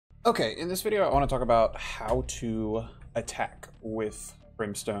Okay, in this video I want to talk about how to attack with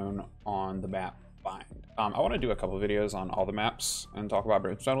Brimstone on the map Bind. I want to do a couple of videos on all the maps and talk about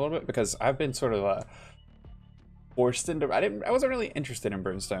Brimstone a little bit because I've been sort of forced into. I wasn't really interested in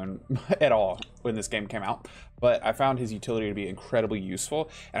Brimstone at all when this game came out, but I found his utility to be incredibly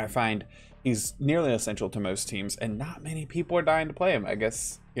useful, and I find he's nearly essential to most teams, and not many people are dying to play him. I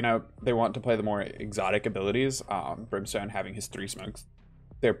guess, you know, they want to play the more exotic abilities. Brimstone having his 3 smokes,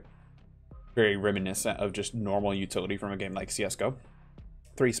 they're very reminiscent of just normal utility from a game like CSGO.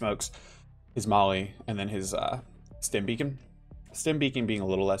 3 smokes, his molly, and then his stim beacon. Stim beacon being a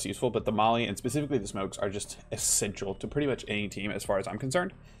little less useful, but the molly and specifically the smokes are just essential to pretty much any team as far as I'm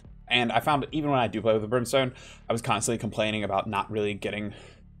concerned. And I found even when I do play with the Brimstone, I was constantly complaining about not really getting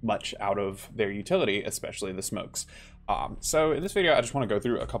much out of their utility, especially the smokes. So in this video, I just want to go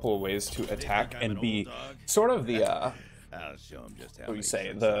through a couple of ways to attack and be sort of the what do you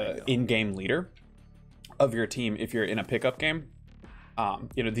say, the in-game leader of your team if you're in a pickup game.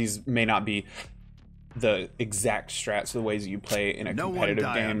 You know, these may not be the exact strats, the ways that you play in a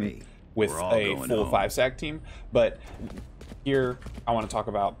competitive game with a full 5-stack team, but here I want to talk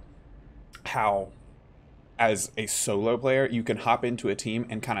about how, as a solo player, you can hop into a team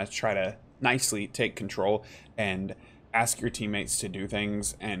and kind of try to nicely take control and ask your teammates to do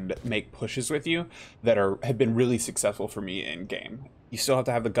things and make pushes with you that have been really successful for me in game. You still have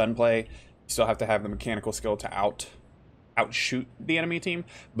to have the gunplay, you still have to have the mechanical skill to outshoot the enemy team,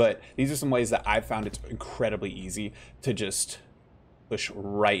 but these are some ways that I've found it's incredibly easy to just push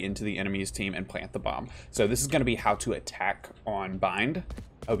right into the enemy's team and plant the bomb. So this is going to be how to attack on Bind.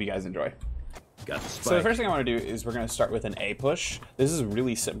 I hope you guys enjoy. So the first thing I want to do is we're going to start with an A push. This is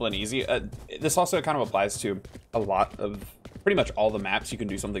really simple and easy. This also kind of applies to a lot of, pretty much all the maps. You can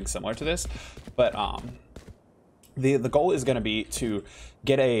do something similar to this, but the goal is going to be to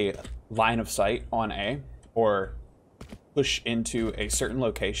get a line of sight on A, or push into a certain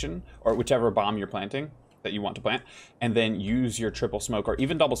location, or whichever bomb you're planting that you want to plant, and then use your triple smoke or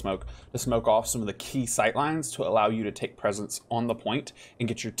even double smoke to smoke off some of the key sight lines to allow you to take presence on the point and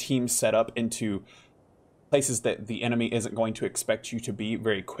get your team set up into places that the enemy isn't going to expect you to be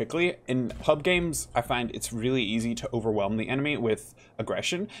very quickly. In pub games, I find it's really easy to overwhelm the enemy with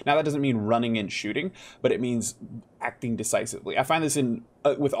aggression. Now, that doesn't mean running and shooting, but it means acting decisively. I find this in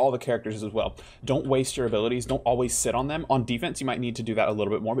with all the characters as well. Don't waste your abilities. Don't always sit on them. On defense, you might need to do that a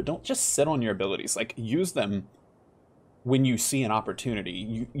little bit more, but don't just sit on your abilities. Like, use them when you see an opportunity.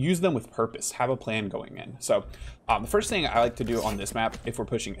 You use them with purpose. Have a plan going in. So the first thing I like to do on this map, if we're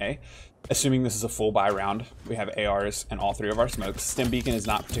pushing A, assuming this is a full buy round, we have ARs and all 3 of our smokes. Stim beacon is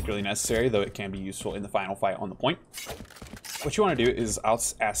not particularly necessary, though it can be useful in the final fight on the point. What you want to do is I'll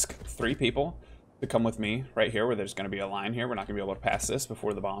ask 3 people to come with me right here, where there's going to be a line here. We're not going to be able to pass this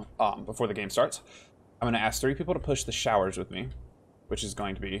before the game starts. I'm going to ask 3 people to push the showers with me, which is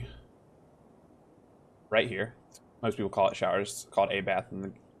going to be right here. Most people call it showers. It's called A bath in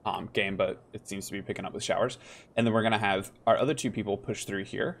the game, but it seems to be picking up with showers. And then we're going to have our other 2 people push through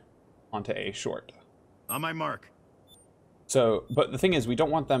here onto A short. On my mark. So, but the thing is, we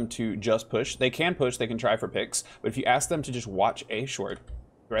don't want them to just push. They can push, they can try for picks, but if you ask them to just watch A short,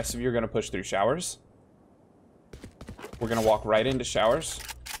 the rest of you are going to push through showers. We're going to walk right into showers.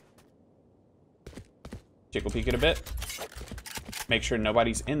 Jiggle peek it a bit. Make sure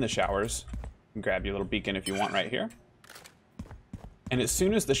nobody's in the showers. And grab your little beacon if you want right here. And as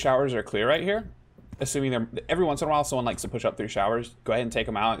soon as the showers are clear right here, assuming they're, every once in a while someone likes to push up through showers, go ahead and take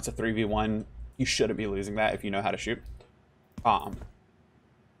them out. It's a 3v1. You shouldn't be losing that if you know how to shoot.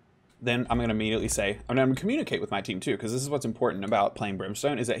 Then I'm going to immediately say, I'm going to communicate with my team too, because this is what's important about playing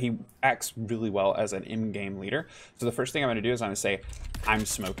Brimstone, is that he acts really well as an in-game leader. So the first thing I'm going to do is I'm going to say, I'm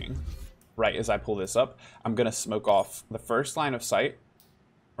smoking. Right as I pull this up, I'm going to smoke off the first line of sight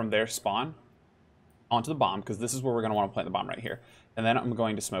from their spawn onto the bomb, because this is where we're going to want to plant the bomb right here. And then I'm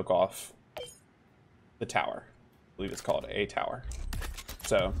going to smoke off the tower. I believe it's called A tower.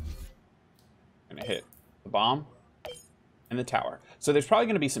 So I'm going to hit the bomb and the tower. So there's probably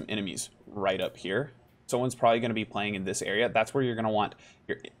going to be some enemies right up here. Someone's probably going to be playing in this area. That's where you're going to want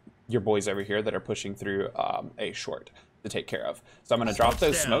your boys over here that are pushing through A short to take care of. So I'm going to drop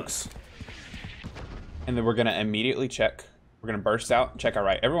those smokes, and then we're going to immediately check. We're going to burst out, check our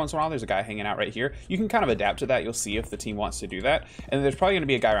right. Every once in a while, there's a guy hanging out right here. You can kind of adapt to that. You'll see if the team wants to do that. And there's probably going to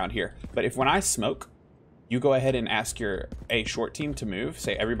be a guy around here. But if when I smoke, you go ahead and ask your A short team to move.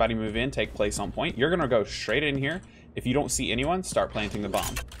 Say, everybody move in, take place on point. You're going to go straight in here. If you don't see anyone, start planting the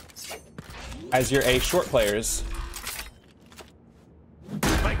bomb. As your A short players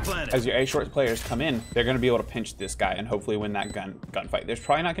as your A short players come in, they're going to be able to pinch this guy and hopefully win that gunfight. There's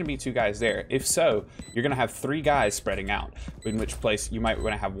probably not going to be 2 guys there. If so, you're going to have 3 guys spreading out, in which place you might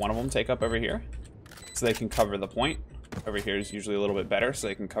want to have one of them take up over here so they can cover the point. Over here is usually a little bit better, so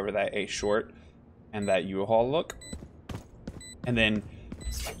they can cover that A short and that U-Haul look. And then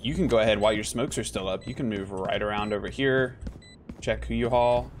you can go ahead, while your smokes are still up, you can move right around over here, check who you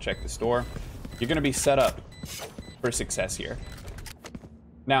haul, check the store. You're going to be set up for success here.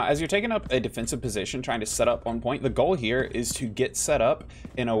 Now, as you're taking up a defensive position, trying to set up on point, the goal here is to get set up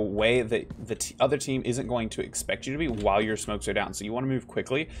in a way that the other team isn't going to expect you to be while your smokes are down. So you want to move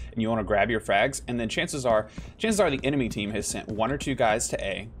quickly and you want to grab your frags, and then chances are the enemy team has sent 1 or 2 guys to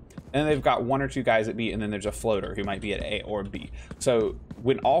A, and they've got 1 or 2 guys at B, and then there's a floater who might be at A or B. So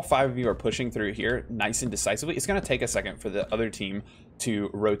when all 5 of you are pushing through here nice and decisively, it's going to take a second for the other team to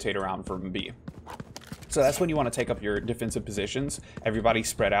rotate around from B. So that's when you want to take up your defensive positions, everybody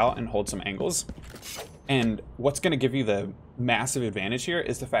spread out and hold some angles. And what's going to give you the massive advantage here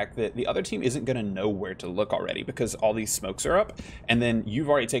is the fact that the other team isn't going to know where to look already, because all these smokes are up, and then you've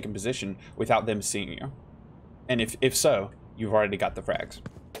already taken position without them seeing you. And if so, you've already got the frags.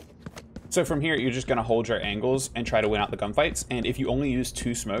 So from here, you're just going to hold your angles and try to win out the gunfights. And if you only use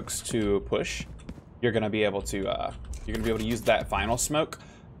 2 smokes to push, you're going to be able to use that final smoke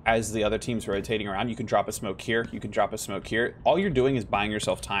as the other team's rotating around. You can drop a smoke here, you can drop a smoke here. All you're doing is buying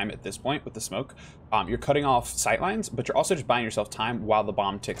yourself time at this point with the smoke. You're cutting off sight lines, but you're also just buying yourself time while the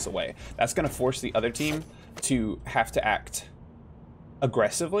bomb ticks away. That's going to force the other team to have to act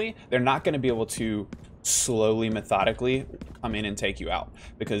aggressively. They're not going to be able to slowly, methodically come in and take you out,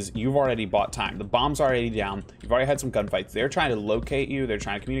 because you've already bought time. The bomb's already down. You've already had some gunfights. They're trying to locate you. They're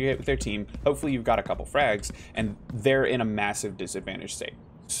trying to communicate with their team. Hopefully you've got a couple frags, and they're in a massive disadvantage state.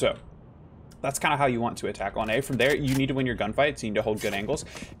 So that's kind of how you want to attack on A. From there, you need to win your gunfights. You need to hold good angles.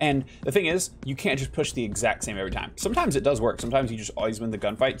 And the thing is, you can't just push the exact same every time. Sometimes it does work. Sometimes you just always win the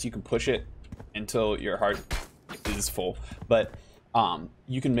gunfights. You can push it until your heart is full. But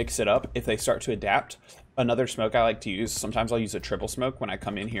you can mix it up if they start to adapt. Another smoke I like to use, sometimes I'll use a triple smoke when I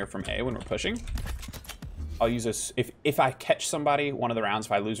come in here from A when we're pushing. I'll use this if I catch somebody one of the rounds,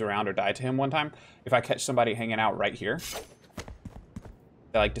 if I lose a round or die to him one time, if I catch somebody hanging out right here,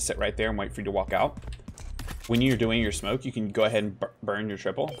 I like to sit right there and wait for you to walk out. When you're doing your smoke, you can go ahead and burn your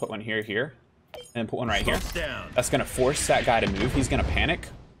triple, put one here, and put one right here. That's going to force that guy to move. He's going to panic.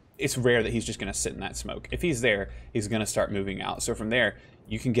 It's rare that he's just going to sit in that smoke. If he's there, he's going to start moving out. So from there,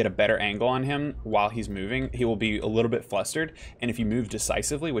 you can get a better angle on him while he's moving. He will be a little bit flustered. And if you move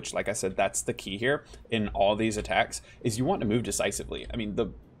decisively, which, like I said, that's the key here in all these attacks, is you want to move decisively. I mean,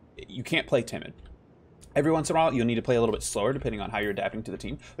 you can't play timid. Every once in a while, you'll need to play a little bit slower depending on how you're adapting to the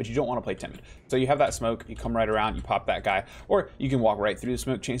team, but you don't want to play timid. So you have that smoke, you come right around, you pop that guy, or you can walk right through the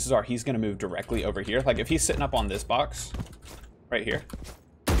smoke. Chances are he's going to move directly over here. Like if he's sitting up on this box right here,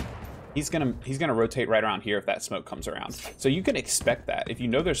 he's gonna rotate right around here if that smoke comes around. So you can expect that. If you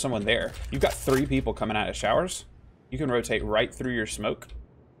know there's someone there, you've got 3 people coming out of showers, you can rotate right through your smoke,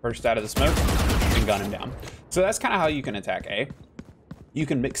 burst out of the smoke, and gun him down. So that's kind of how you can attack A. You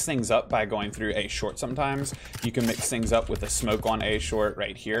can mix things up by going through A short sometimes. You can mix things up with a smoke on A short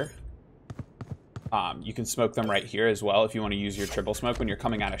right here. You can smoke them right here as well if you want to use your triple smoke when you're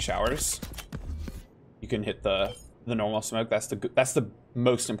coming out of showers. You can hit the normal smoke. That's the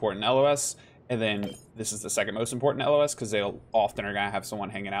most important LOS. And then this is the second most important LOS because they often are going to have someone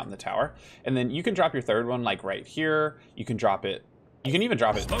hanging out in the tower. And then you can drop your third one like right here. You can drop it. You can even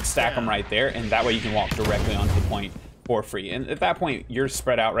drop it, stack them right there. And that way you can walk directly onto the point for free. And at that point, you're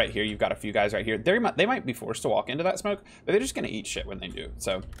spread out right here. You've got a few guys right here. They might be forced to walk into that smoke, but they're just going to eat shit when they do.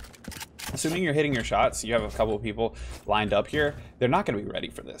 So assuming you're hitting your shots, you have a couple of people lined up here, they're not going to be ready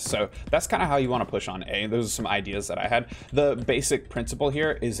for this. So that's kind of how you want to push on A. Those are some ideas that I had. The basic principle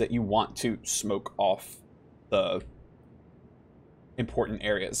here is that you want to smoke off the important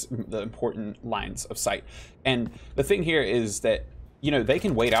areas, the important lines of sight. And the thing here is that, you know, they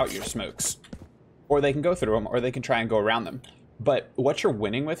can wait out your smokes, or they can go through them, or they can try and go around them. But what you're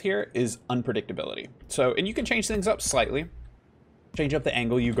winning with here is unpredictability. So, and you can change things up slightly. Change up the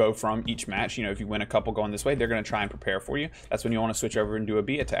angle you go from each match. You know, if you win a couple going this way, they're going to try and prepare for you. That's when you want to switch over and do a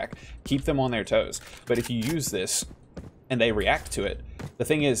B attack. Keep them on their toes. But if you use this and they react to it, the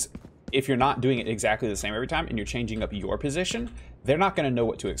thing is, if you're not doing it exactly the same every time and you're changing up your position, they're not going to know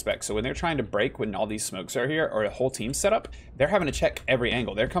what to expect. So when they're trying to break, when all these smokes are here or a whole team set up, they're having to check every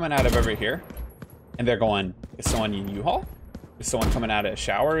angle. They're coming out of over here and they're going, is someone in U-Haul? Is someone coming out of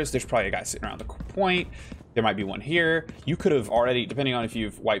showers? There's probably a guy sitting around the point. There might be one here. You could have already, depending on if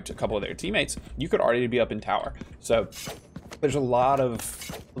you've wiped a couple of their teammates, you could already be up in tower. So there's a lot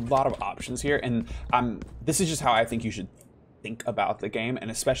of options here, and this is just how I think you should think about the game,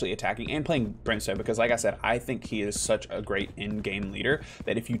 and especially attacking and playing Brimstone, because like I said, I think he is such a great in-game leader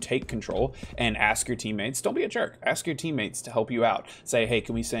that if you take control and ask your teammates, don't be a jerk, ask your teammates to help you out. Say, hey,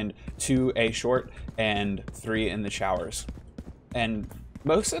 can we send 2 A short and 3 in the showers? And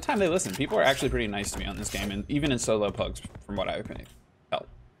most of the time they listen. People are actually pretty nice to me on this game, and even in solo pugs, from what I've been help.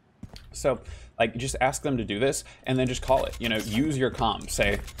 So like, just ask them to do this and then just call it, you know, use your comm.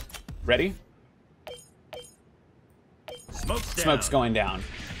 Say, ready? Smoke's going down.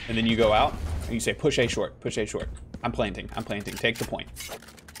 And then you go out and you say, push A short, push A short. I'm planting, take the point.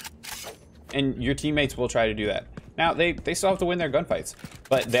 And your teammates will try to do that. Now, they still have to win their gunfights,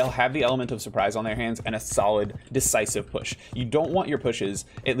 but they'll have the element of surprise on their hands and a solid, decisive push. You don't want your pushes,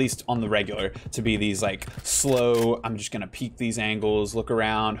 at least on the regular, to be these like slow, I'm just gonna peek these angles, look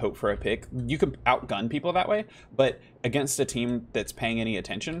around, hope for a pick. You could outgun people that way, but against a team that's paying any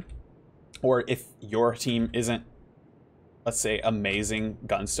attention, or if your team isn't, let's say, amazing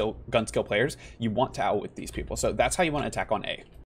gun skill players, you want to outwit these people. So that's how you want to attack on A.